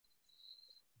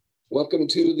Welcome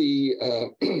to the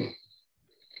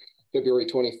February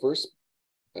 21st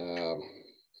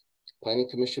Planning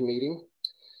Commission meeting.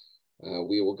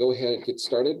 We will go ahead and get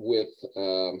started with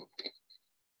a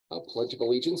Pledge of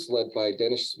Allegiance led by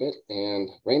Dennis Schmidt. And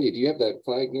Randy, do you have that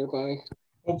flag nearby?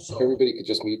 Hope so. Everybody could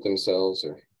just mute themselves.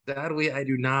 Or Sadly, I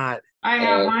do not. I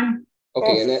have one.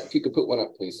 Okay, Annette, if you could put one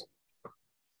up, please.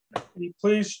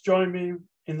 Please join me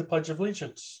in the Pledge of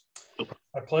Allegiance.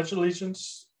 I pledge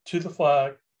allegiance to the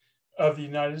flag of the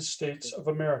United States of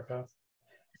America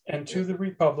and to the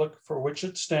republic for which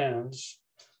it stands,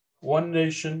 one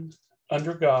nation,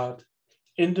 under God,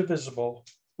 indivisible,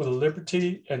 with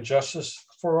liberty and justice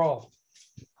for all.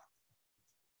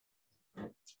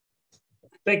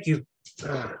 Thank you.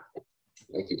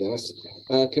 Thank you, Dennis.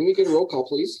 Can we get a roll call,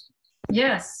 please?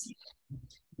 Yes.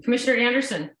 Commissioner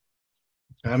Anderson.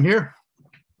 I'm here.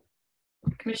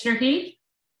 Commissioner Heath.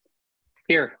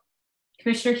 Here.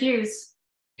 Commissioner Hughes.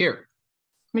 Here.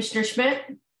 Commissioner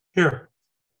Schmidt. Here.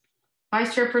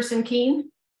 Vice Chairperson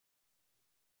Keene.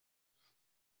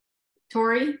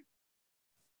 Tori.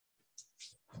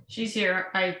 She's here.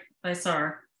 I saw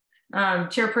her.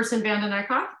 Chairperson Vanden Eyck.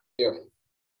 Here.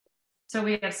 So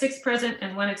we have 6 present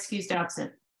and 1 excused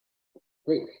absent.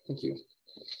 Great, thank you.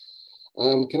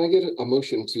 Can I get a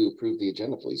motion to approve the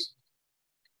agenda, please?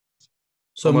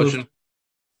 So motion.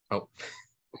 Oh.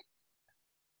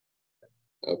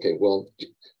 Okay, well.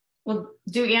 We'll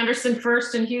do Anderson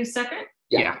first and Hughes second.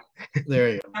 Yeah. There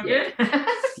you go. Good.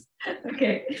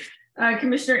 Okay.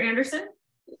 Commissioner Anderson.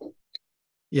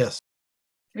 Yes.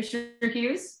 Commissioner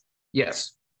Hughes.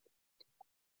 Yes.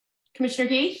 Commissioner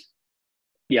Heath.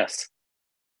 Yes.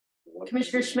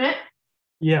 Commissioner Schmidt.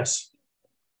 Yes.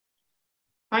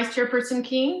 Vice Chairperson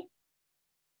Keene.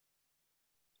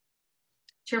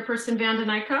 Chairperson Vanden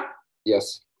Eyck.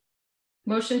 Yes.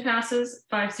 Motion passes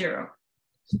 5-0.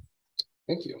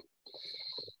 Thank you.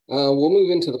 We'll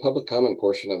move into the public comment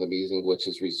portion of the meeting, which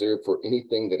is reserved for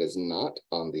anything that is not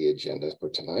on the agenda for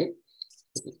tonight,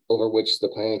 over which the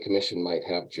Planning Commission might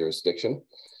have jurisdiction.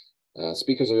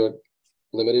 Speakers are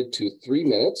limited to 3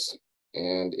 minutes,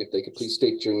 and if they could please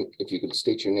state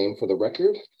your name for the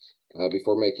record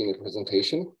before making a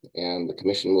presentation, and the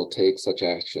Commission will take such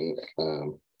action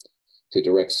to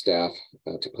direct staff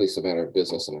to place a matter of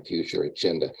business on a future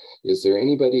agenda. Is there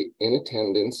anybody in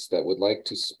attendance that would like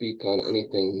to speak on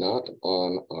anything not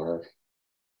on our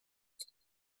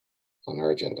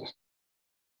agenda?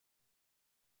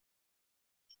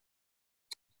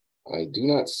 I do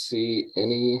not see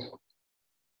any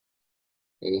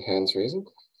hands raising,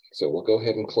 so we'll go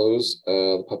ahead and close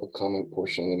the public comment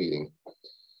portion of the meeting.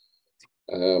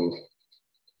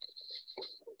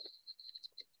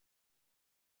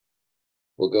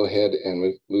 We'll go ahead and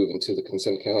move into the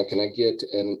consent calendar. Can I get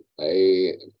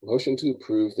a motion to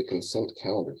approve the consent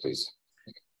calendar, please?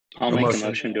 I'll make a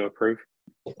motion to approve.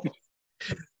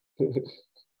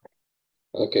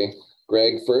 Okay,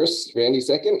 Greg first, Randy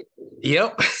second.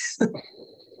 Yep.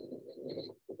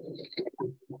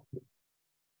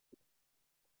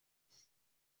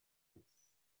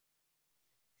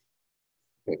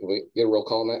 Okay, can we get a roll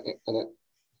call on that?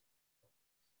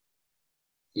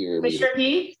 Commissioner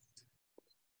Heath.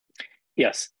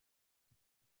 Yes.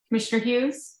 Commissioner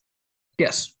Hughes.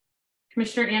 Yes.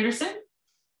 Commissioner Anderson.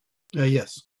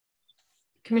 Yes.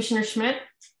 Commissioner Schmidt.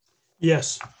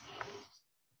 Yes.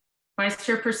 Vice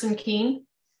Chairperson Keene.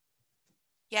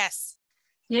 Yes.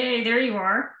 Yay, there you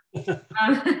are.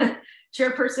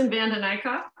 Chairperson Vanden Eyck.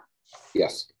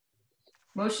 Yes.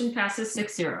 Motion passes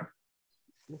 6-0.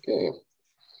 Okay.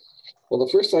 Well,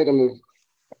 the first item of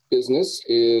business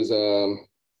is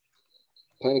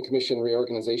Planning Commission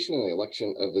reorganization and the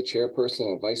election of the chairperson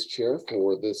and vice chair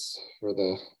for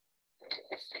the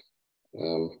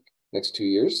next 2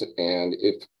 years. And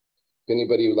if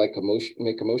anybody would like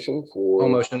make a motion for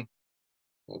Motion.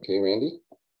 Okay, Randy.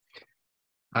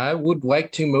 I would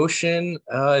like to motion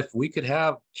if we could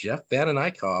have Jeff Vanden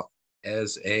Eyck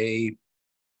as a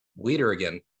leader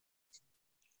again.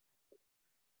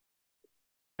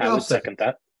 I would second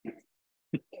that.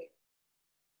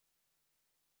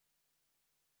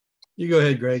 You go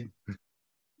ahead, Greg.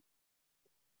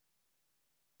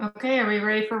 Okay, are we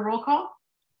ready for roll call?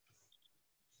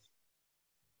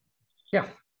 Yeah.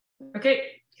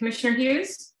 Okay, Commissioner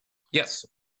Hughes. Yes.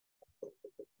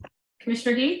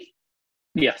 Commissioner Heath.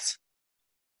 Yes.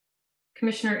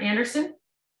 Commissioner Anderson.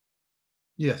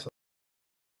 Yes.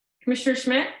 Commissioner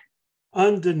Schmidt.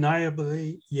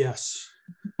 Undeniably, yes.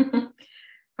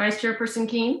 Vice Chairperson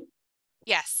Keene.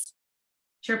 Yes.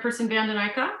 Chairperson Vanden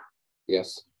Eyck.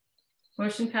 Yes.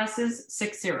 Motion passes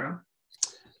 6-0.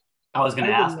 I was going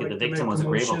to ask if the victim was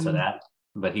agreeable to that.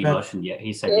 but he Yeah. motioned, yeah,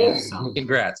 he said yes. So.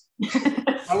 Congrats.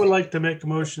 I would like to make a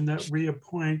motion that we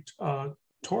appoint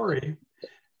Tori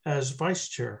as vice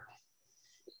chair.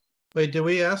 Wait, did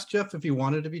we ask Jeff if he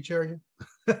wanted to be chair again?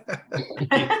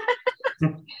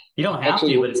 You don't have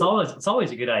Actually, to, but it's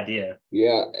always a good idea.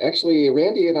 Yeah, actually,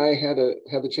 Randy and I had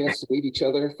the chance to meet each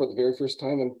other for the very first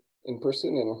time in person,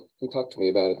 and he talked to me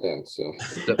about it then. So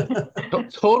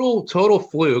Total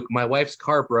fluke. My wife's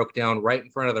car broke down right in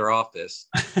front of their office,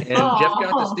 and Jeff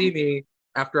got to see me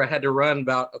after I had to run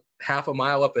about half a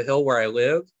mile up a hill where I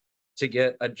live to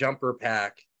get a jumper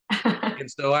pack. And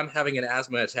so I'm having an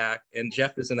asthma attack, and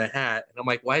Jeff is in a hat, and I'm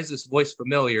like, why is this voice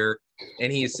familiar?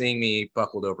 And he's seeing me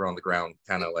buckled over on the ground,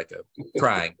 kind of like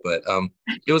crying. But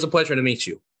it was a pleasure to meet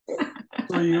you.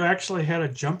 So you actually had a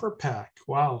jumper pack.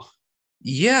 Wow.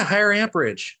 Yeah, higher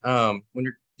amperage. When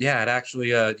you're it actually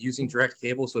using direct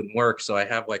cables wouldn't work. So I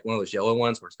have like one of those yellow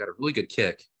ones where it's got a really good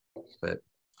kick. But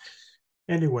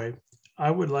anyway, I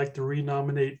would like to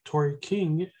renominate Tori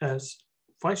King as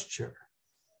vice chair.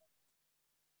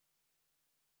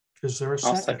 Is there a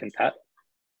second? I'll second that.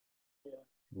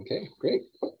 okay, great.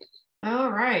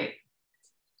 All right.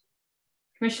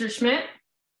 Commissioner Schmidt,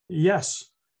 Yes.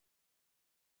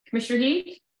 Commissioner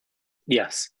Heath,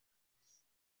 Yes.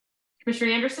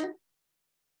 Commissioner Anderson,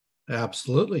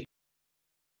 Absolutely.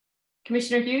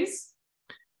 Commissioner Hughes,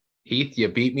 Heath, you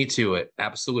beat me to it.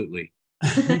 Absolutely.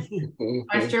 Mhm.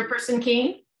 Vice Chairperson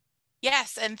King,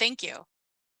 Yes, and thank you.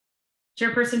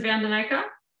 Chairperson Van Den Eyck.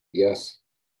 Yes,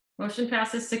 Motion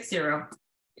passes 6-0.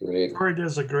 great. Tori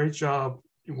does a great job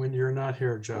when you're not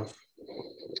here, Jeff.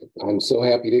 I'm so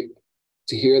happy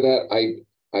to hear that.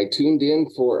 I tuned in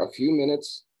for a few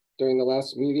minutes during the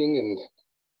last meeting and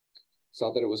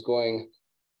saw that it was going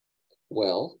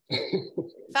well.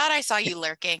 Thought I saw you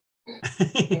lurking.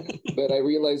 But I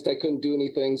realized I couldn't do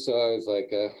anything, so I was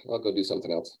like, I'll go do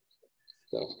something else.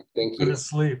 So thank Go you. to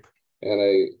sleep. And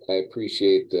I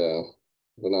appreciate the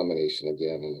nomination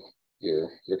again and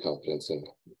your confidence in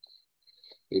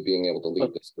me being able to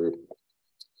lead this group.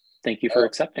 Thank you for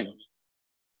accepting.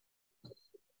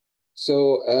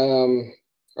 So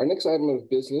our next item of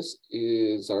business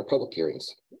is our public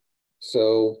hearings.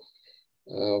 So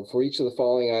for each of the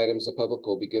following items, the public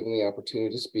will be given the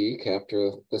opportunity to speak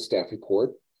after the staff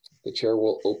report. The chair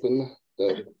will open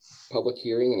the public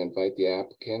hearing and invite the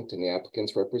applicant and the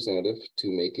applicant's representative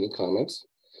to make any comments.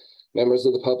 Members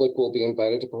of the public will be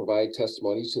invited to provide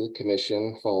testimony to the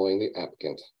commission following the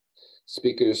applicant.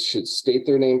 Speakers should state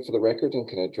their name for the record and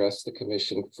can address the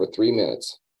commission for 3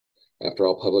 minutes. After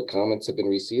all public comments have been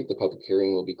received, the public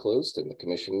hearing will be closed and the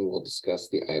commission will discuss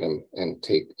the item and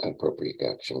take appropriate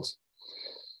actions.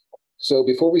 So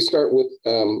before we start with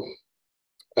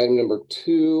item number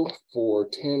 2 for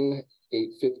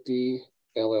 10850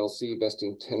 LLC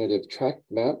vesting tentative tract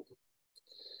map,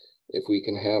 if we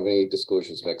can have any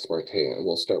disclosures of ex parte, and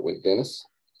we'll start with Dennis.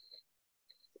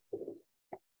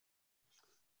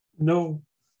 No.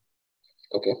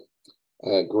 Okay.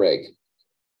 Greg.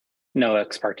 No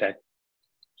ex parte.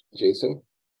 Jason.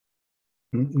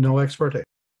 No ex parte.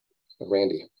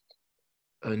 Randy.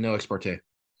 No ex parte.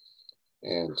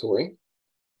 And Tori.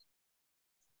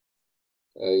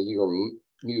 You're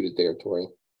muted there, Tori.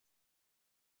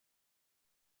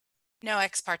 No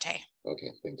ex parte.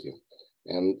 Okay, thank you.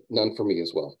 And none for me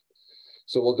as well.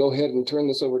 So we'll go ahead and turn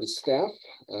this over to staff.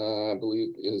 I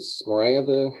believe, is Mariah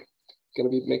going to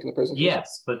be making the presentation?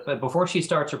 Yes, but before she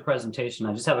starts her presentation,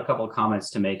 I just have a couple of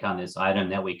comments to make on this item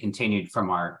that we continued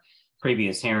from our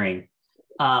previous hearing.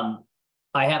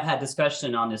 I have had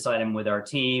discussion on this item with our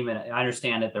team, and I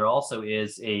understand that there also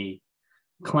is a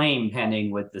claim pending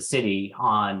with the city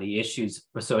on the issues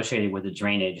associated with the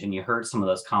drainage, and you heard some of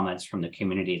those comments from the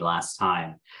community last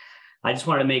time. I just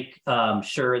wanted to make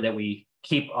sure that we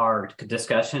keep our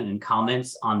discussion and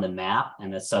comments on the map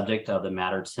and the subject of the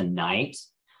matter tonight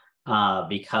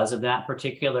because of that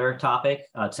particular topic.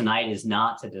 Tonight is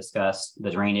not to discuss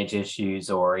the drainage issues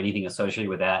or anything associated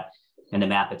with that, and the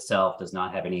map itself does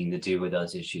not have anything to do with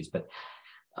those issues, but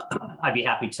I'd be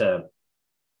happy to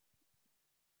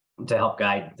help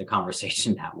guide the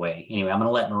conversation that way. Anyway, I'm going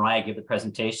to let Mariah give the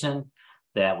presentation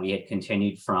that we had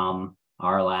continued from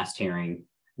our last hearing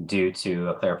due to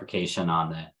a clarification on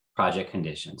the project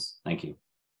conditions. Thank you.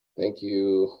 Thank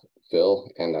you, Phil.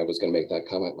 And I was going to make that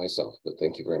comment myself, but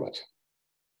thank you very much.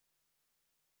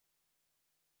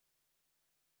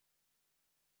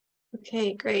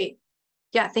 Okay, great.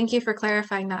 Yeah, thank you for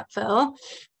clarifying that, Phil.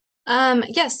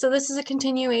 Yes, so this is a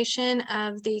continuation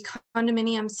of the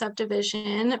condominium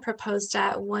subdivision proposed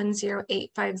at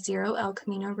 10850 El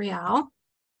Camino Real.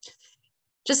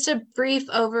 Just a brief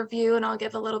overview, and I'll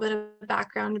give a little bit of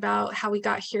background about how we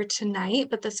got here tonight,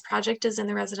 but this project is in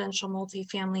the residential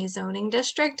multifamily zoning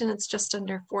district, and it's just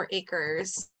under 4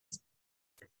 acres.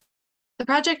 The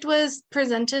project was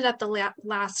presented at the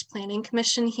last Planning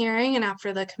Commission hearing, and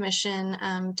after the commission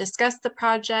discussed the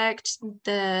project,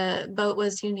 the vote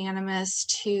was unanimous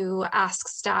to ask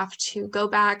staff to go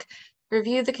back,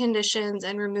 review the conditions,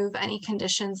 and remove any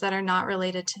conditions that are not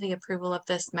related to the approval of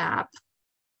this map.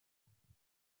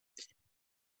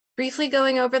 Briefly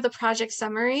going over the project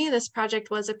summary, this project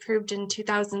was approved in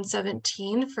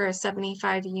 2017 for a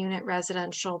 75-unit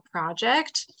residential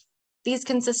project. These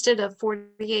consisted of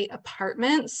 48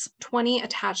 apartments, 20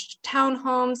 attached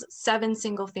townhomes, 7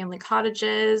 single-family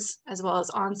cottages, as well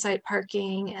as on-site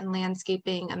parking and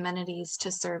landscaping amenities to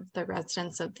serve the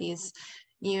residents of these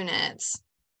units.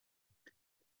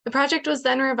 The project was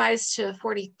then revised to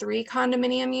 43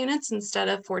 condominium units instead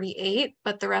of 48,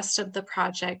 but the rest of the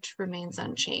project remains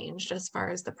unchanged as far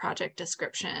as the project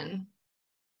description.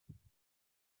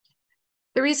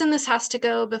 The reason this has to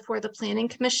go before the Planning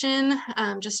Commission,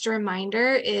 just a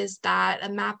reminder, is that a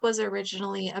map was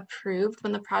originally approved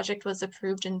when the project was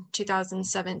approved in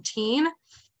 2017.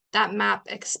 That map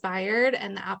expired,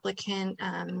 and the applicant,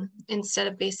 instead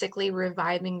of basically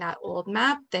reviving that old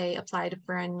map, they applied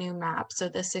for a new map. So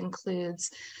this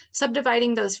includes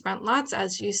subdividing those front lots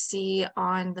as you see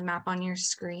on the map on your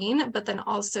screen, but then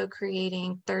also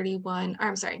creating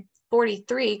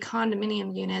 43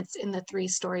 condominium units in the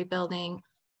 3-story building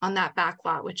on that back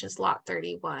lot, which is lot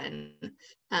 31.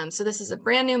 So this is a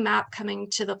brand new map coming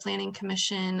to the Planning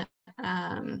Commission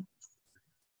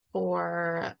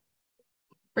for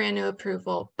brand new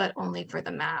approval, but only for the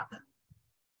map.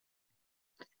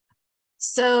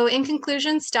 So in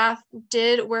conclusion, staff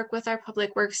did work with our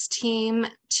Public Works team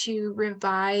to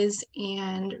revise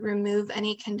and remove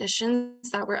any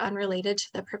conditions that were unrelated to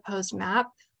the proposed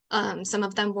map. Some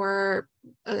of them were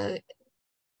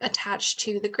attached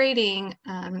to the grading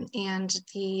and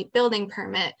the building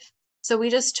permit. So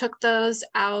we just took those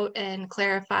out and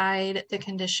clarified the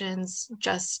conditions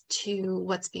just to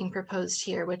what's being proposed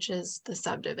here, which is the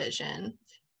subdivision.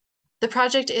 The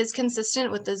project is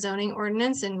consistent with the zoning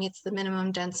ordinance and meets the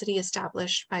minimum density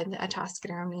established by the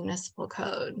Atascadero Municipal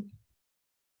Code.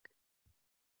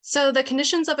 So the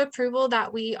conditions of approval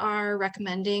that we are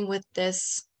recommending with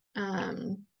this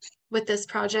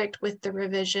project, with the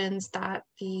revisions that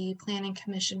the Planning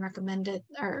Commission recommended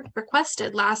or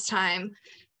requested last time,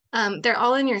 they're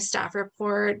all in your staff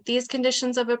report. These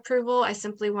conditions of approval, I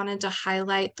simply wanted to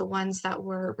highlight the ones that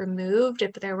were removed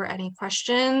if there were any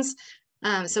questions.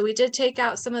 So we did take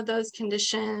out some of those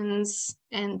conditions,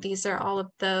 and these are all of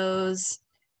those.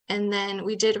 And then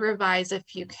we did revise a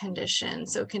few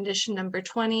conditions. So condition number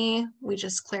 20, we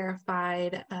just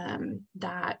clarified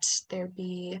that there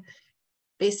be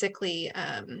basically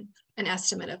an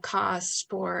estimate of cost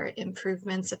for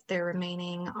improvements if they're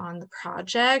remaining on the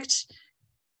project,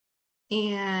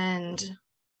 and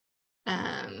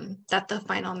that the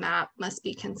final map must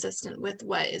be consistent with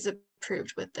what is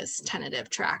approved with this tentative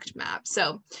tract map.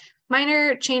 So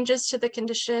minor changes to the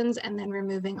conditions and then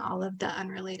removing all of the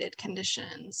unrelated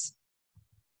conditions.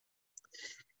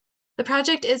 The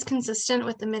project is consistent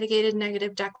with the mitigated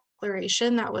negative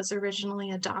declaration that was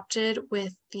originally adopted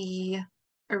with the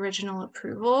original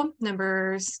approval,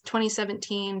 numbers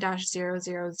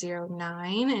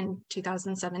 2017-0009 and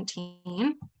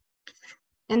 2017.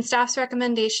 And staff's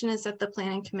recommendation is that the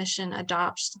Planning Commission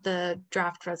adopts the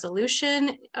draft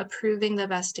resolution approving the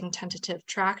vesting tentative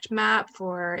tract map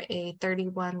for a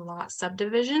 31 lot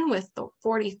subdivision with the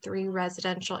 43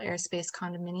 residential airspace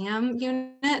condominium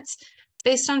units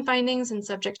based on findings and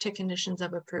subject to conditions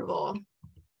of approval.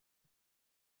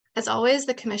 As always,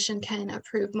 the Commission can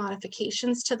approve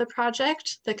modifications to the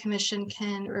project. The Commission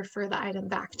can refer the item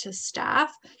back to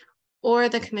staff, or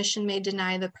the Commission may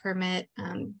deny the permit,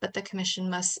 but the Commission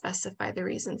must specify the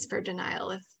reasons for denial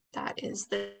if that is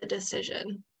the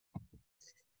decision.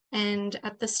 And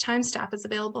at this time, staff is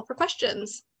available for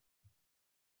questions.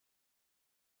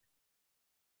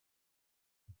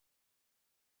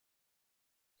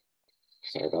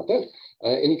 Sorry about that.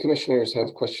 Any commissioners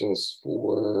have questions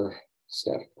for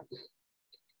staff?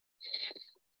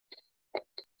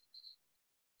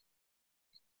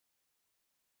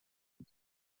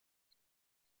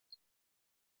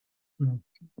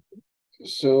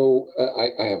 So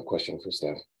I have a question for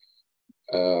staff.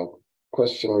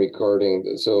 Question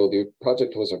regarding, so the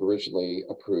project was originally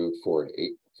approved for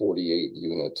an 48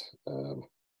 unit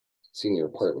senior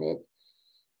apartment,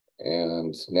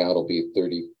 and now it'll be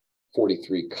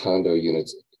 43 condo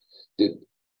units.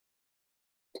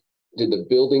 did the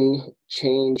building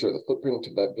change or the footprint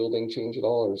of that building change at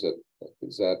all, or is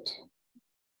that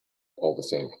all the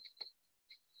same?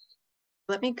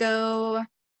 Let me go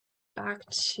back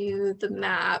to the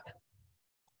map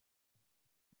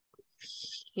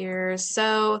here.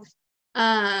 So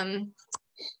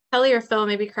Kelly or Phil,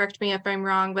 maybe correct me if I'm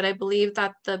wrong, but I believe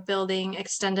that the building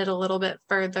extended a little bit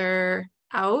further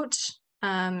out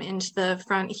into the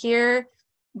front here.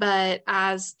 But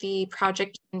as the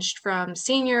project changed from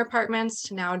senior apartments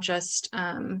to now just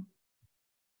market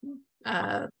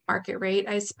rate,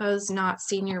 I suppose, not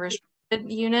senior restricted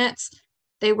units,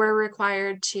 they were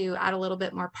required to add a little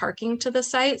bit more parking to the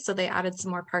site. So they added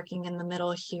some more parking in the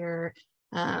middle here,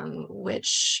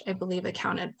 which I believe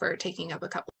accounted for taking up a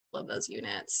couple of those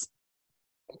units.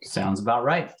 Sounds about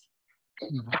right.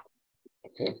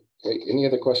 Okay, great. Any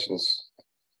other questions?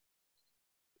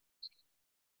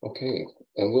 Okay,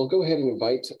 and we'll go ahead and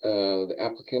invite the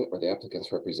applicant or the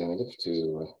applicant's representative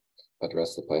to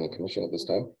address the Planning Commission at this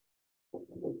time.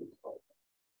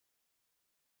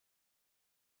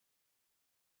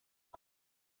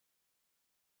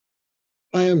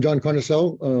 I am John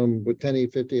Carnicel with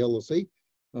 10850 LLC.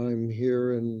 I'm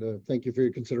here and thank you for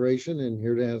your consideration and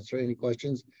here to answer any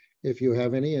questions if you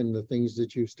have any, and the things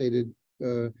that you stated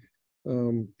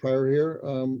prior here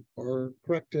are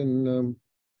correct, and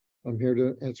I'm here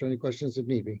to answer any questions if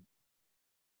need be.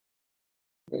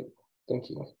 Great, thank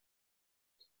you.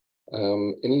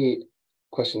 Any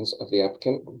questions of the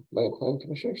applicant by planning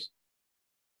commissioners?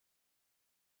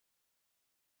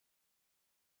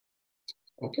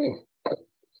 Okay.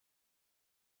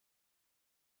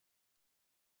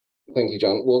 Thank you,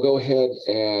 John. We'll go ahead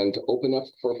and open up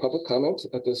for public comment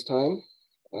at this time.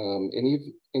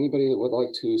 Anybody that would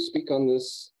like to speak on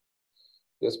this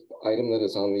item that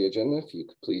is on the agenda, if you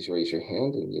could please raise your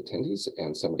hand in the attendees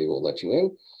and somebody will let you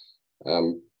in.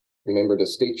 Remember to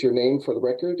state your name for the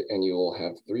record, and you will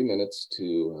have 3 minutes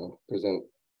to present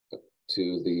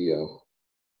to the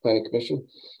Planning Commission.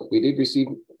 We did receive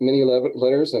many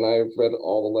letters, and I've read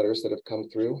all the letters that have come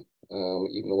through,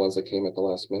 even the ones that came at the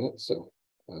last minute. So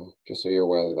just so you're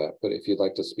aware of that. But if you'd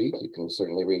like to speak, you can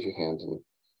certainly raise your hand, and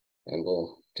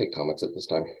we'll take comments at this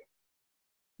time.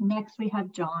 Next, we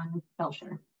have John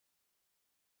Belcher.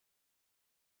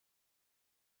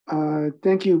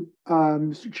 Thank you,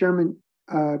 Mr. Chairman.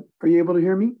 Are you able to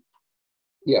hear me?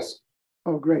 Yes.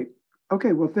 Oh, great.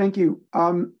 Okay, well, thank you.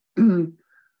 I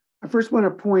first want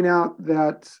to point out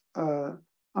that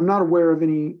I'm not aware of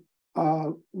any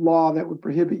law that would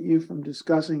prohibit you from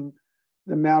discussing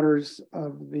the matters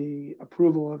of the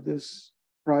approval of this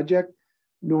project,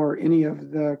 nor any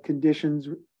of the conditions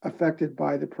affected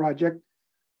by the project.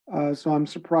 So I'm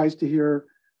surprised to hear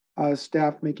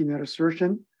staff making that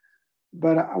assertion.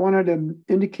 But I wanted to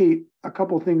indicate a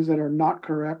couple of things that are not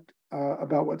correct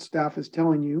about what staff is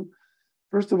telling you.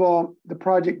 First of all, the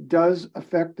project does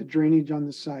affect the drainage on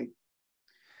the site.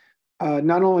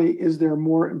 Not only is there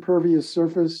more impervious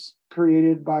surface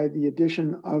created by the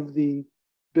addition of the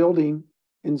building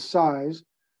in size,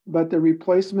 but the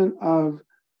replacement of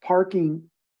parking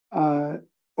over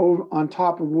on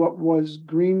top of what was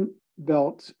green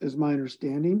belt, is my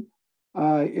understanding,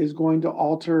 is going to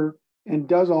alter and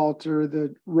does alter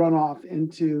the runoff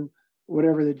into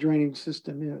whatever the drainage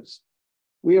system is.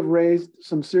 We have raised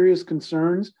some serious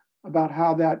concerns about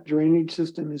how that drainage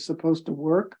system is supposed to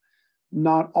work.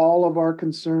 Not all of our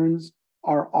concerns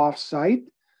are off-site.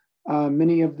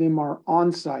 Many of them are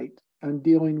on-site and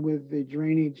dealing with the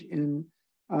drainage in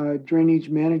Drainage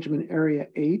Management Area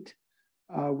 8,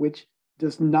 which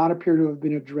does not appear to have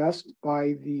been addressed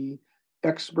by the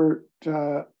expert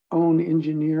own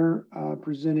engineer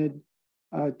presented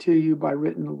to you by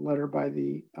written letter by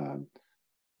the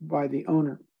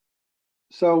owner.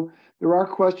 So there are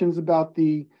questions about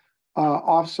the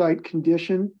off-site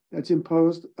condition that's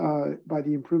imposed by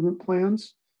the improvement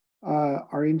plans.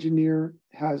 Our engineer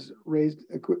has raised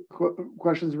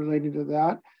questions related to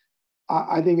that.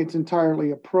 I think it's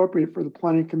entirely appropriate for the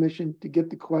Planning Commission to get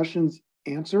the questions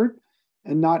answered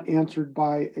and not answered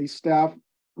by a staff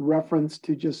reference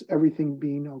to just everything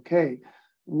being okay.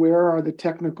 Where are the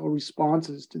technical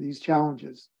responses to these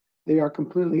challenges? They are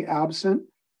completely absent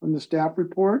from the staff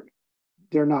report.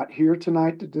 They're not here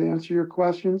tonight to answer your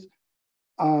questions.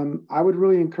 I would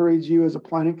really encourage you as a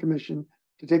Planning Commission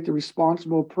to take the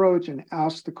responsible approach and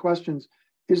ask the questions.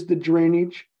 Is the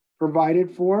drainage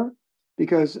provided for?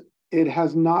 Because it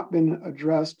has not been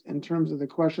addressed in terms of the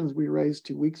questions we raised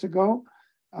 2 weeks ago.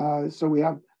 So we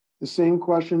have the same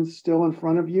questions still in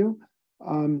front of you.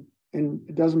 And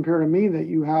it doesn't appear to me that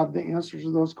you have the answers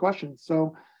to those questions.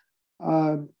 So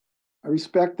I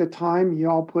respect the time you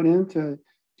all put in to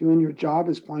doing your job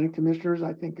as planning commissioners.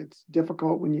 I think it's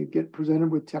difficult when you get presented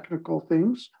with technical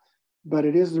things, but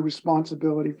it is the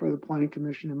responsibility for the planning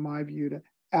commission, in my view, to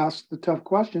ask the tough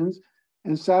questions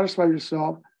and satisfy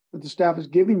yourself that the staff is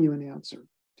giving you an answer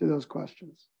to those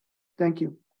questions. Thank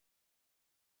you.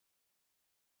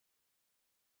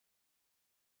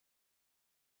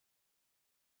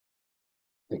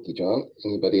 Thank you, John.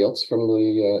 Anybody else from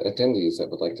the attendees that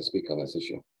would like to speak on this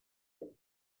issue?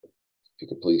 If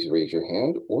you could please raise your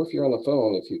hand, or if you're on the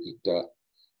phone, if you could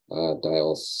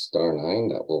dial *9,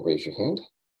 that will raise your hand.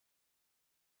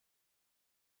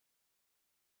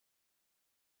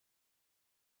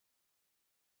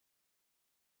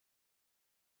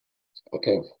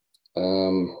 Okay.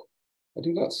 I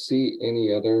do not see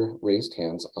any other raised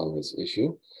hands on this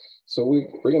issue. So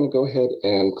we're going to go ahead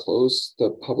and close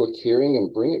the public hearing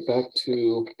and bring it back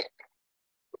to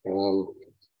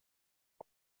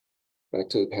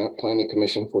the Planning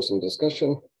Commission for some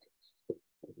discussion.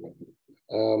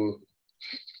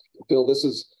 Phil, this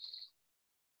is,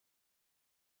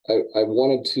 I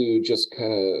wanted to just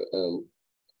kind of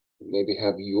maybe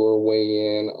have your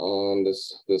weigh in on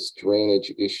this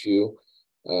drainage issue.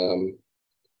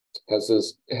 Has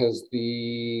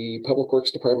the Public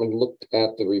Works Department looked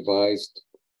at the revised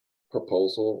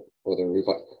proposal, or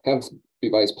have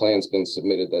revised plans been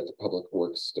submitted that the Public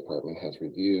Works Department has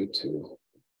reviewed to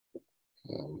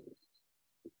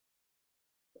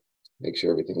make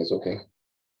sure everything is okay?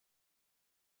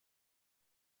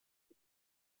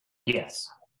 Yes.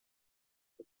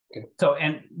 Okay. So,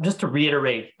 and just to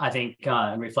reiterate, I think,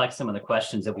 and reflect some of the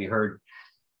questions that we heard,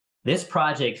 this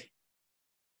project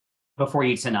before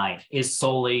you tonight is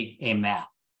solely a map.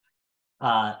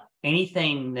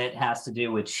 Anything that has to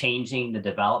do with changing the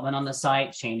development on the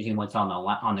site, changing what's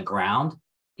on the ground,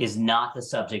 is not the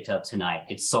subject of tonight.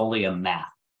 It's solely a map.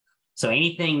 So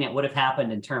anything that would have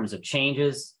happened in terms of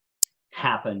changes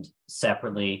happened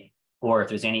separately, or if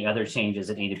there's any other changes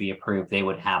that need to be approved, they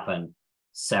would happen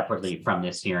separately from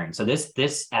this hearing. So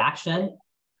this action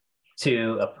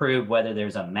to approve whether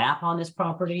there's a map on this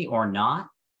property or not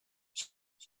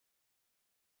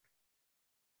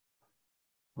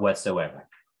whatsoever.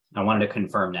 I wanted to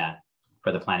confirm that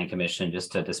for the Planning Commission,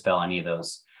 just to dispel any of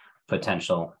those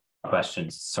potential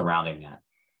questions surrounding that.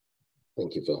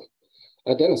 Thank you, Phil.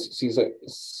 Dennis, it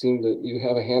seems that you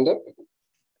have a hand up.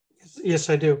 Yes,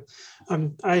 I do.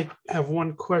 I have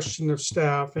one question of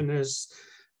staff, and is,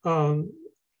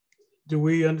 do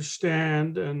we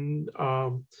understand and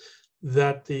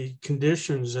that the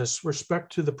conditions as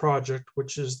respect to the project,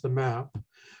 which is the map,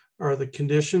 are the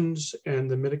conditions and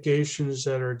the mitigations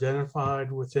that are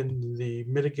identified within the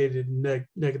mitigated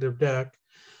negative deck,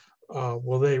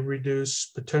 will they reduce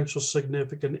potential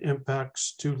significant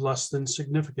impacts to less than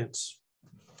significance?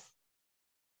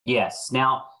 Yes.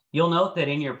 Now, you'll note that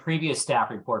in your previous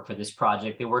staff report for this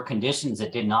project, there were conditions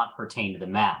that did not pertain to the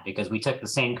map, because we took the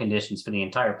same conditions for the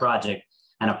entire project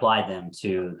and applied them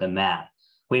to the map.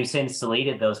 We've since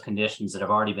deleted those conditions that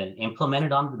have already been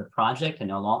implemented onto the project and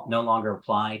no longer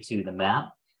apply to the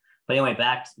map. But anyway,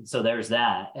 so there's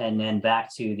that. And then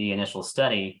back to the initial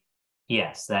study,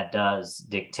 yes, that does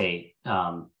dictate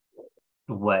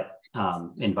what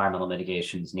environmental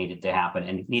mitigations needed to happen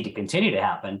and need to continue to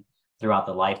happen throughout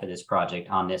the life of this project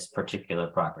on this particular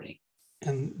property.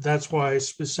 And that's why I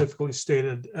specifically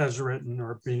stated as written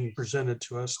or being presented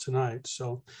to us tonight.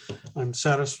 So I'm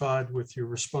satisfied with your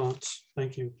response.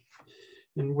 Thank you.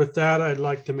 And with that, I'd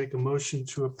like to make a motion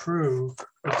to approve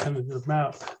the tentative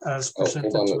map as presented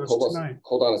to us tonight.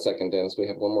 Hold on a second, Dennis. We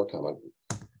have one more comment.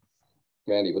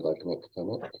 Randy would like to make a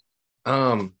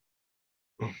comment.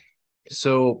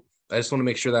 So I just want to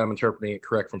make sure that I'm interpreting it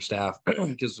correct from staff,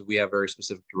 because we have very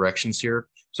specific directions here.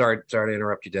 Sorry to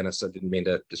interrupt you, Dennis. I didn't mean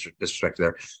to disrespect you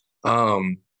there.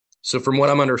 So from what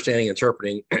I'm understanding,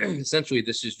 interpreting, essentially,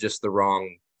 this is just the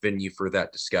wrong venue for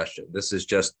that discussion. This is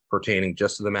just pertaining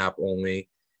just to the map only.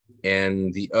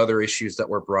 And the other issues that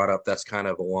were brought up, that's kind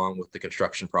of along with the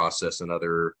construction process and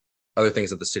other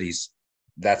things of the cities.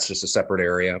 That's just a separate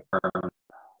area.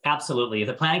 Absolutely. If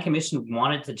the Planning Commission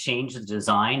wanted to change the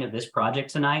design of this project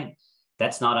tonight,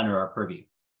 that's not under our purview.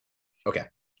 Okay.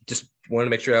 Just wanted to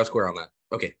make sure I was clear on that.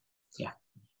 Okay. Yeah.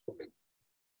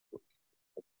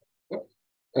 All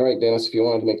right, Dennis, if you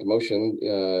wanted to make a motion,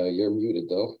 you're muted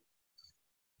though.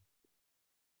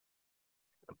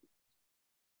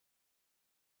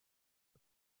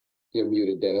 You're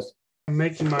muted, Dennis. I'm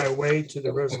making my way to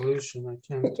the resolution. I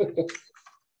can't. If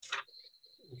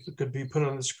it could be put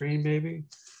on the screen, maybe.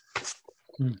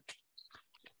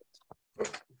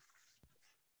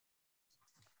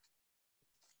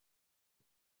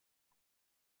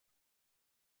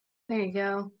 There you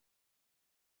go.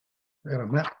 I got a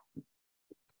map.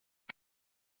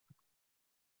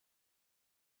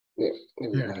 There we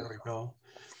There go.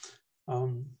 we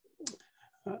go.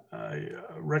 I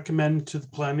recommend to the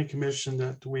Planning Commission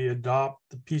that we adopt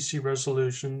the PC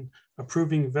resolution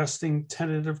approving vesting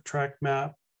tentative track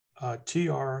map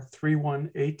TR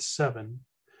 3187,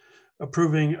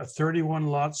 approving a 31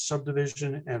 lot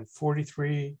subdivision and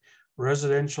 43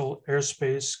 residential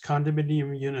airspace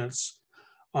condominium units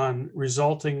on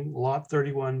resulting lot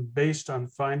 31 based on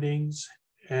findings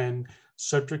and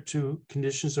subject to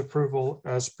conditions approval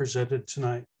as presented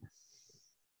tonight.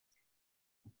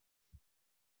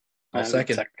 I'll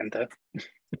second that.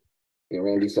 Okay,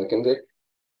 Randy seconded.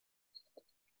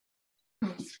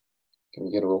 Can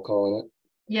we get a roll call on it?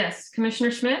 Yes,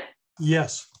 Commissioner Schmidt,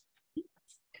 Yes.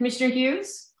 Commissioner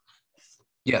Hughes,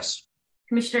 yes.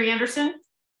 Commissioner Anderson,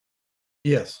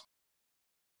 Yes.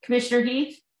 Commissioner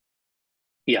Heath,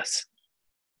 Yes.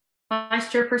 Vice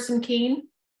Chairperson Keene,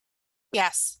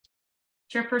 Yes.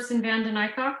 Chairperson Van Den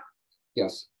Eyck.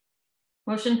 Yes.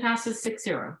 Motion passes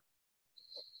 6-0.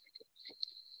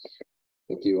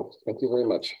 Thank you. Thank you very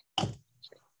much.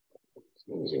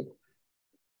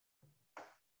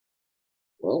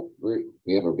 Well,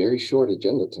 we have a very short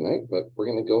agenda tonight, but we're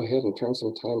going to go ahead and turn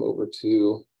some time over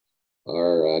to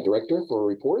our director for a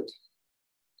report.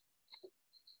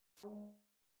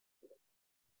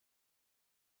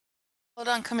 Hold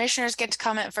on, commissioners get to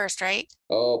comment first, right?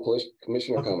 Oh,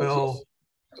 Commissioner Taco comments. Bell.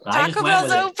 Yes. I just Taco went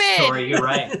with Bell's it. open. Tori, you're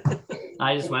right.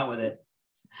 I just went with it.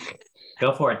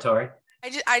 Go for it, Tori.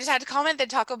 I just had to comment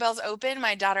that Taco Bell's open.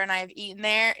 My daughter and I have eaten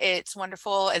there. It's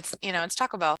wonderful. It's, it's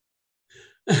Taco Bell.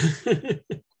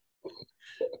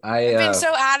 I've been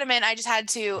so adamant. I just had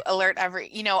to alert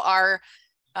our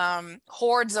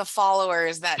hordes of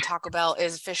followers that Taco Bell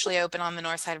is officially open on the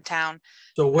north side of town.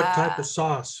 So what type of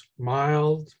sauce?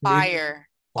 Mild? medium? Fire.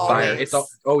 Fire. Always. It's all,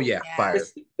 oh yeah, Yeah. fire.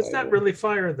 It's not really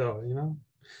fire though,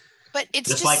 But it's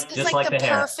Just just, like like the the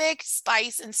hair. perfect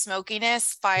spice and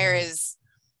smokiness. Fire is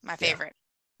my favorite.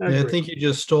 I think you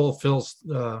just stole Phil's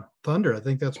thunder. I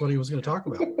think that's what he was going to talk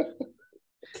about.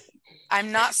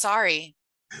 I'm not sorry.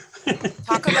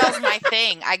 Taco Bell's my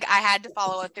thing. I had to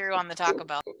follow it through on the Taco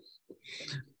Bell.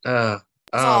 That's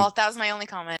all. That was my only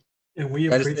comment. And we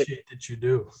appreciate that you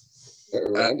do.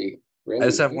 Randy, I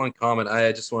just have one comment.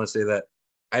 I just want to say that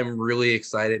I'm really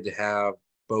excited to have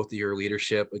both of your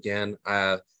leadership again.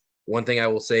 One thing I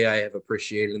will say I have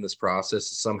appreciated in this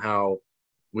process is somehow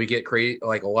we get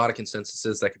like a lot of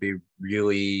consensuses that could be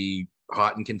really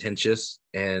hot and contentious,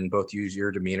 and both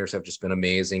your demeanors have just been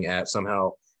amazing at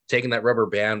somehow taking that rubber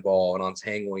band ball and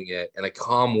untangling it in a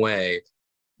calm way,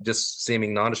 just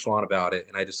seeming nonchalant about it.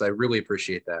 And I really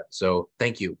appreciate that. So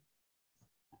thank you.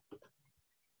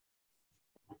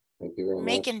 Thank you very much.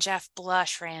 Making Jeff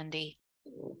blush, Randy.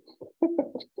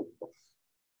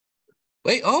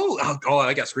 Wait,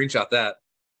 I got screenshot that.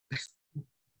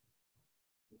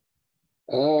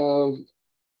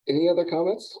 Any other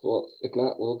comments? Well, if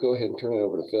not, we'll go ahead and turn it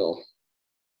over to Phil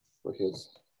for his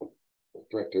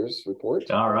director's report.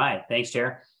 All right. Thanks,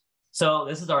 Chair. So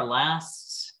this is our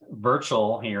last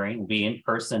virtual hearing. We'll be in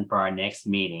person for our next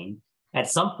meeting. At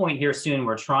some point here soon,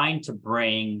 we're trying to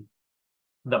bring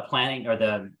the planning or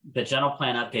the general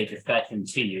plan update discussion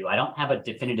to you. I don't have a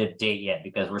definitive date yet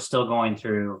because we're still going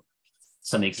through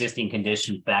some existing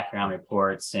condition background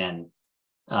reports. And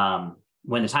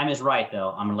when the time is right,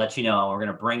 though, I'm going to let you know we're going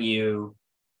to bring you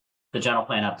the general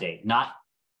plan update, not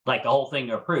like the whole thing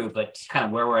to approve, but kind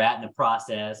of where we're at in the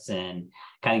process and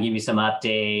kind of give you some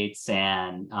updates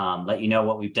and let you know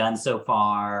what we've done so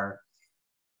far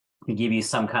and give you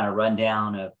some kind of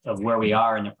rundown of where we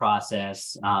are in the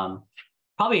process.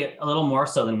 Probably a little more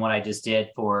so than what I just did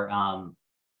for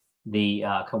the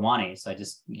Kiwanis. I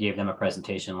just gave them a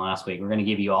presentation last week. We're going to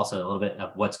give you also a little bit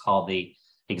of what's called the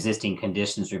existing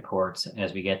conditions reports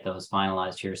as we get those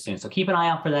finalized here soon. So keep an eye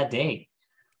out for that date.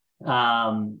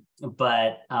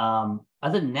 But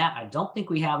other than that, I don't think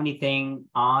we have anything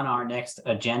on our next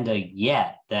agenda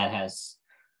yet that has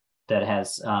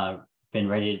been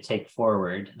ready to take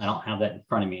forward. I don't have that in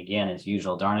front of me again, as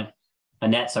usual, darn it.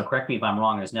 Annette, so correct me if I'm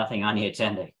wrong, there's nothing on the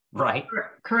agenda, right?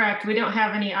 Correct. We don't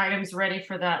have any items ready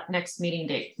for that next meeting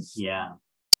date. Yeah.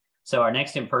 So our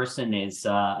next in person is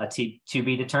to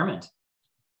be determined.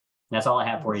 That's all I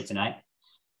have for you tonight.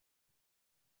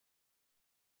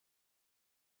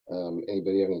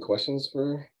 Anybody have any questions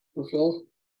for Phil?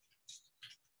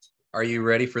 Are you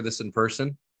ready for this in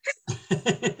person?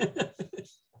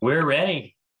 We're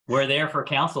ready. We're there for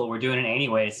council. We're doing it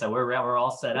anyway, so we're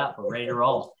all set up. We're ready to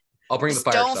roll. I'll bring the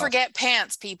fire. Don't forget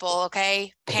pants, people.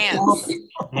 Okay, pants.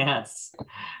 Pants.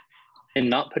 And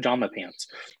not pajama pants.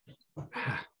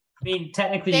 mean,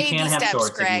 technically you Baby can have steps, shorts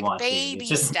if Greg. you want Baby to. It's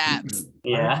just, steps.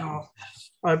 yeah.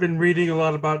 I've been reading a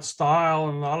lot about style,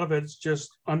 and a lot of it's just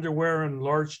underwear and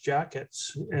large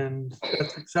jackets, and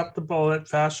that's acceptable at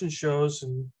fashion shows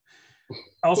and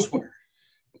elsewhere.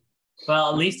 Well,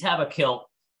 at least have a kilt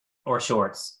or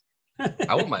shorts.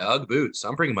 I want my UGG boots.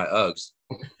 I'm bringing my Uggs.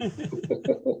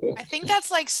 I think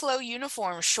that's like slow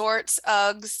uniform, shorts,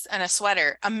 Uggs, and a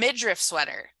sweater. A midriff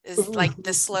sweater is like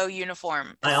the slow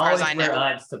uniform, as I far as always I wear know.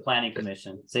 Uggs to planning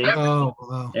commission. See? Oh,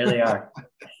 wow. There they are.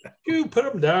 You put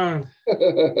them down.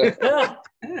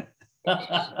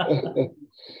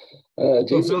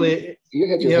 Jason, Billy, you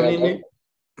had your hand up.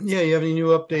 you have any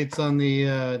new updates on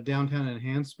the downtown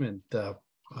enhancement?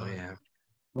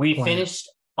 We plan? finished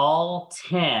all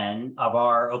 10 of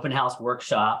our open house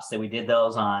workshops. So we did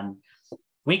those on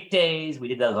weekdays, we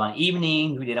did those on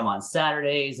evenings, we did them on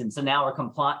Saturdays. And so now we're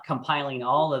compiling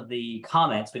all of the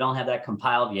comments. We don't have that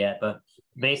compiled yet, but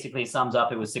basically sums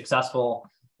up it was successful.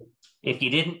 If you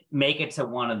didn't make it to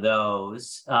one of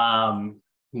those, you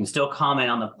can still comment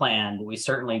on the plan, but we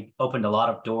certainly opened a lot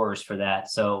of doors for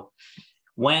that. So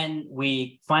when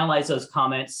we finalize those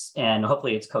comments, and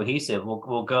hopefully it's cohesive,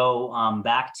 we'll go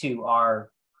back to our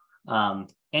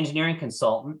engineering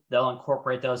consultant. They'll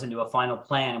incorporate those into a final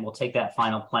plan, and we'll take that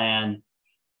final plan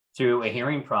through a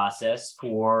hearing process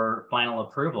for final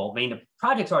approval. I mean, the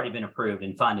project's already been approved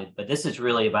and funded, but this is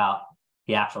really about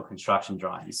the actual construction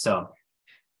drawings. So,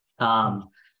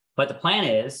 but the plan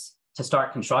is to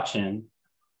start construction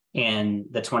in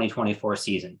the 2024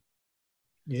 season.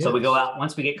 Yes. So we go out,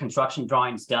 once we get construction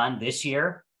drawings done this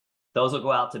year, those will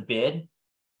go out to bid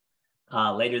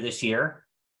later this year.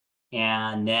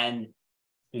 And then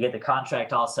you get the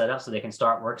contract all set up so they can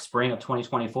start work spring of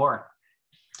 2024,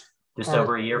 just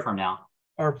over a year from now.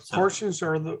 Are portions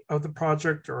of the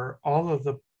project, or all of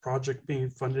the project, being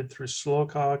funded through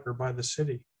SLOCOG or by the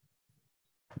city?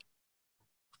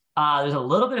 There's a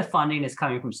little bit of funding that's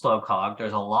coming from SLOCOG.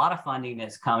 There's a lot of funding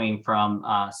that's coming from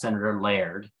Senator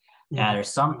Laird. And there's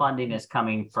some funding that's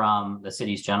coming from the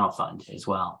city's general fund as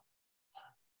well.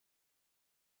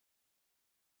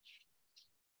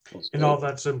 And all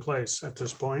that's in place at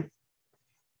this point?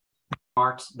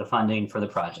 Marked the funding for the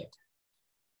project.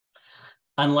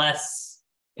 Unless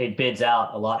it bids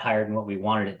out a lot higher than what we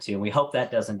wanted it to. And we hope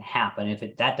that doesn't happen.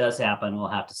 If that does happen, we'll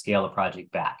have to scale the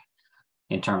project back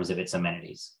in terms of its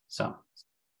amenities. So.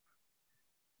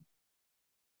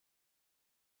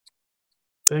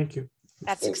 Thank you.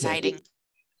 That's exciting.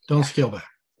 Don't scale back.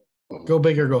 Go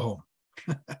big or go home.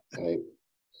 Right.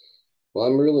 Well,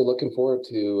 I'm really looking forward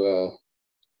to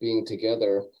being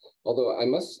together. Although I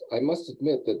must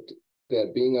admit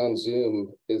that being on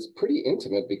Zoom is pretty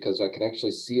intimate, because I can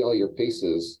actually see all your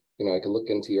faces. You know, I can look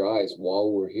into your eyes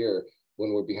while we're here.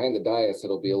 When we're behind the dais,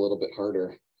 it'll be a little bit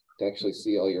harder to actually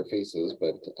see all your faces,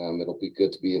 but it'll be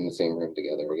good to be in the same room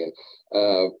together again.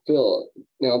 Phil,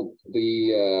 now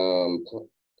the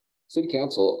City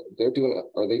Council,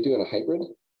 are they doing a hybrid?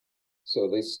 So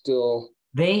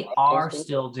they are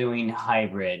still doing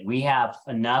hybrid. We have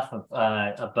enough of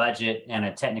a budget and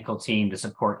a technical team to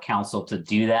support council to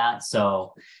do that.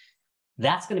 So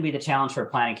that's going to be the challenge for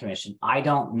Planning Commission. I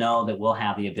don't know that we'll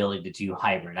have the ability to do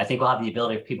hybrid. I think we'll have the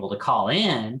ability for people to call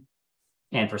in,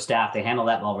 and for staff to handle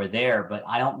that while we're there. But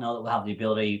I don't know that we'll have the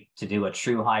ability to do a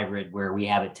true hybrid where we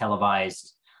have it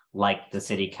televised like the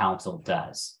City Council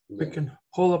does. We can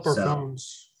hold up our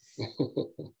phones.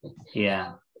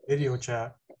 Yeah. Video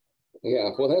chat. Yeah,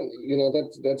 well,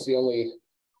 that's the only,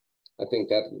 I think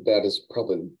that is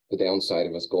probably the downside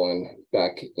of us going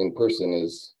back in person,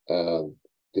 is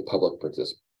the public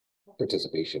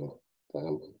participation.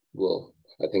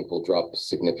 I think will drop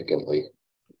significantly.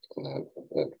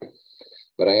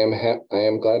 But I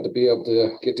am glad to be able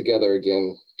to get together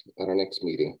again at our next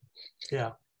meeting.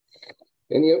 Yeah.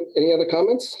 Any other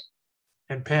comments?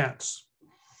 And pants.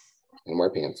 And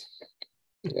more pants.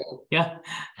 Yeah. Yeah.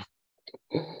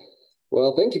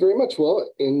 Well, thank you very much. Well,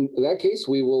 in that case,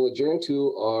 we will adjourn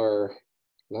to our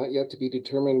not yet to be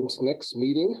determined next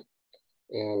meeting,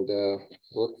 and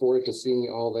look forward to seeing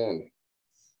you all then.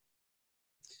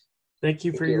 Thank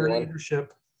you for your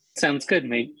leadership. Sounds good,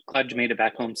 mate. Glad you made it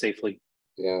back home safely.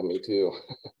 Yeah, me too.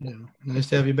 Yeah, nice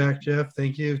to have you back, Jeff.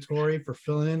 Thank you, Tori, for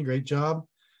filling in. Great job.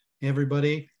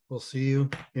 Everybody, we'll see you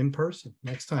in person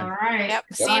next time. All right. Yep.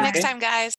 See you next time, guys.